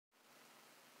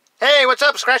Hey, what's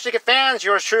up, Scratch Ticket fans?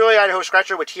 Yours truly, Idaho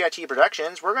Scratcher with TIT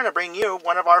Productions. We're going to bring you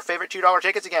one of our favorite $2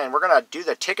 tickets again. We're going to do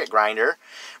the ticket grinder.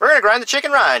 We're going to grind the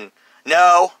chicken run.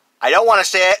 No, I don't want to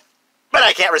say it, but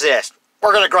I can't resist.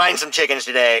 We're going to grind some chickens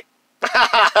today.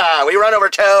 We run over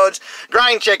toads,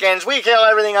 grind chickens, we kill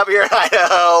everything up here in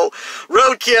Idaho.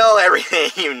 Roadkill, everything,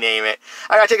 you name it.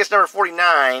 I got tickets number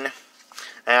 49, and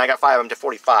I got 5 of them to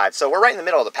 45. So we're right in the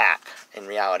middle of the pack. In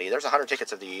reality, there's 100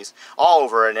 tickets of these all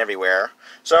over and everywhere.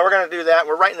 So we're going to do that.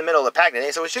 We're right in the middle of the pack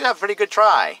today, so we should have a pretty good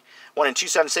try. 1 in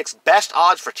 276, best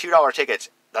odds for $2 tickets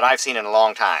that I've seen in a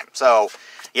long time. So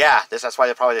yeah, that's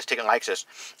why probably this ticket likes us.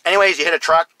 Anyways, you hit a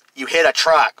truck,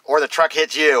 or the truck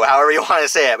hits you, however you want to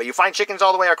say it. But you find chickens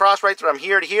all the way across, right from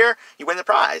here to here, you win the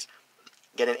prize.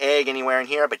 Get an egg anywhere in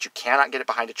here, but you cannot get it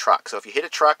behind a truck. So if you hit a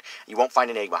truck, you won't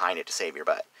find an egg behind it to save your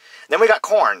butt. Then we got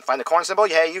corn. Find the corn symbol.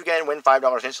 Hey, you can win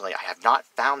 $5 instantly. I have not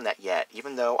found that yet,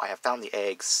 even though I have found the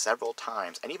eggs several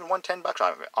times and even won $10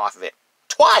 off of it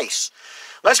twice.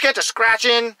 Let's get to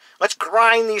scratching. Let's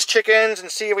grind these chickens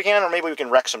and see if we can, or maybe we can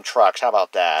wreck some trucks. How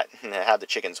about that? And have the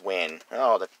chickens win.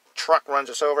 Oh, the truck runs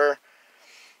us over.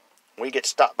 We get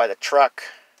stopped by the truck.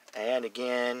 And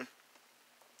again,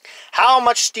 how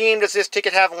much steam does this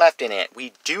ticket have left in it?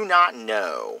 We do not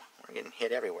know. We're getting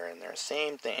hit everywhere in there.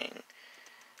 Same thing.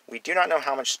 We do not know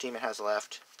how much steam it has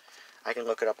left. I can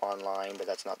look it up online, but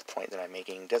that's not the point that I'm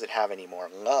making. Does it have any more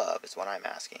love is what I'm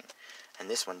asking. And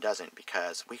this one doesn't,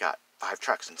 because we got 5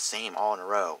 trucks and same all in a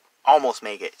row. Almost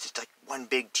make it. It's just like one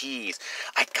big tease.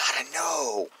 I gotta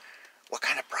know what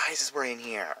kind of prizes were in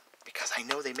here, because I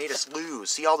know they made us lose.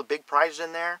 See all the big prizes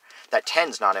in there? That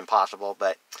 10's not impossible,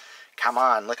 but come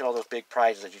on, look at all those big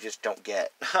prizes that you just don't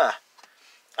get. Huh.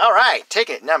 All right,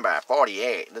 ticket number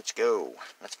 48. Let's go.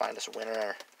 Let's find us a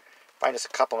winner. Find us a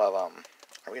couple of them.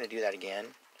 Are we going to do that again?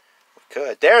 We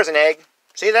could. There's an egg.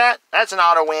 See that? That's an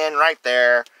auto win right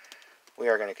there. We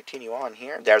are going to continue on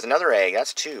here. There's another egg.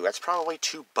 That's 2. That's probably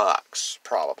 $2.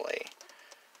 Probably.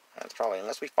 That's probably,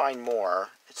 unless we find more,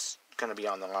 it's going to be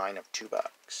on the line of $2.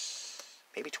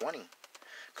 Maybe 20.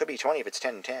 Could be 20 if it's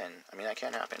 10 and 10. I mean, that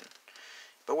can happen.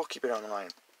 But we'll keep it on the line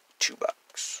of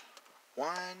 $2.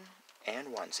 1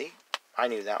 and 1. See? I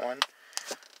knew that one.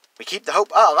 We keep the hope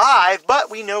alive,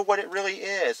 but we know what it really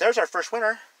is. There's our first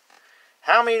winner.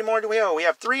 How many more do we owe? We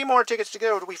have 3 more tickets to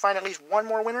go. Do we find at least 1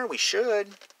 more winner? We should.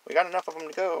 We got enough of them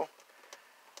to go.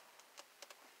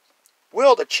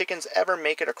 Will the chickens ever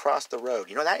make it across the road?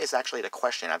 You know, that is actually the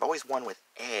question. I've always won with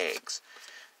eggs.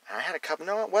 And I had a couple,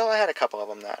 I had a couple of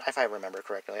them that, if I remember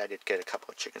correctly, I did get a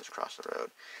couple of chickens across the road.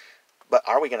 But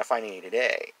are we going to find any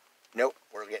today? Nope,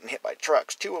 we're getting hit by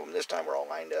trucks. 2 of them this time. We're all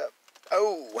lined up.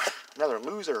 Oh, another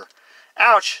loser.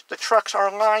 Ouch, the trucks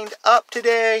are lined up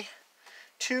today.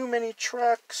 Too many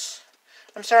trucks.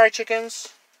 I'm sorry,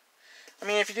 chickens. I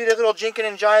mean, if you do the little jinking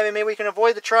and jiving, maybe we can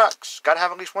avoid the trucks. Got to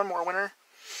have at least 1 more winner.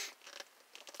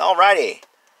 Alrighty.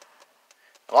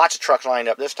 Lots of trucks lined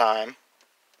up this time.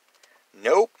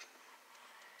 Nope.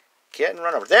 Getting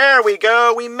run over. There we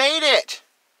go. We made it.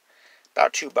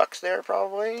 About $2 there,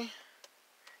 probably.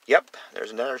 Yep,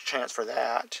 there's another chance for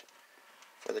that.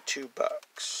 For the $2.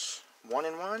 1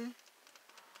 and 1.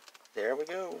 There we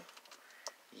go.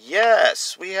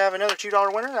 Yes, we have another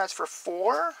 $2 winner. That's for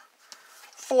 4.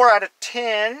 4 out of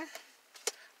 10.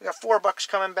 We got $4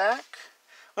 coming back.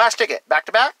 Last ticket, back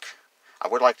to back. I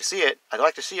would like to see it. I'd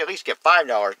like to see at least get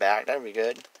 $5 back. That would be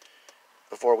good.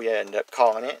 Before we end up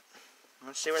calling it.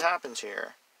 Let's see what happens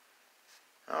here.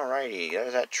 Alrighty,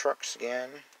 there's that trucks again.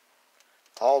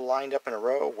 All lined up in a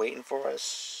row, waiting for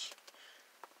us.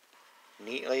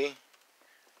 Neatly.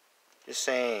 Just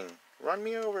saying, run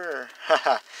me over.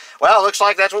 Well, looks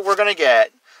like that's what we're going to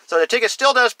get. So the ticket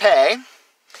still does pay.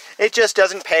 It just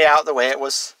doesn't pay out the way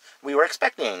we were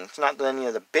expecting. It's not any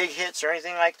of the big hits or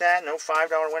anything like that. No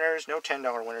 $5 winners, no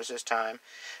 $10 winners this time.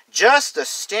 Just the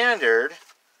standard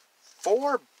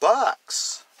 $4.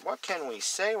 What can we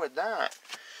say with that?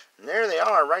 And there they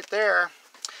are, right there.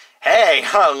 Hey,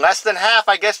 less than half,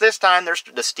 I guess this time.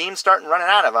 The steam's starting running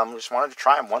out of them. Just wanted to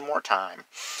try them one more time.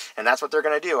 And that's what they're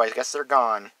going to do. I guess they're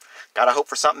gone. Gotta hope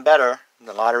for something better.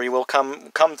 The lottery will come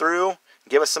through.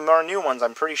 Give us some more new ones,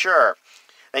 I'm pretty sure.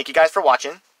 Thank you guys for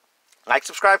watching. Like,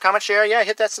 subscribe, comment, share. Yeah,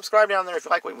 hit that subscribe down there if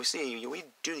you like what we see. We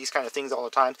do these kind of things all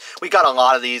the time. We got a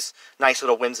lot of these nice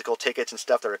little whimsical tickets and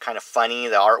stuff that are kind of funny.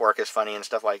 The artwork is funny and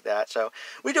stuff like that. So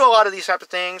we do a lot of these type of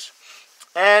things.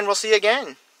 And we'll see you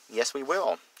again. Yes, we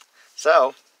will.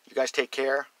 So, you guys take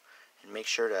care, and make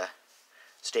sure to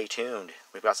stay tuned.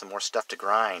 We've got some more stuff to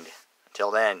grind.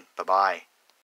 Until then, bye-bye.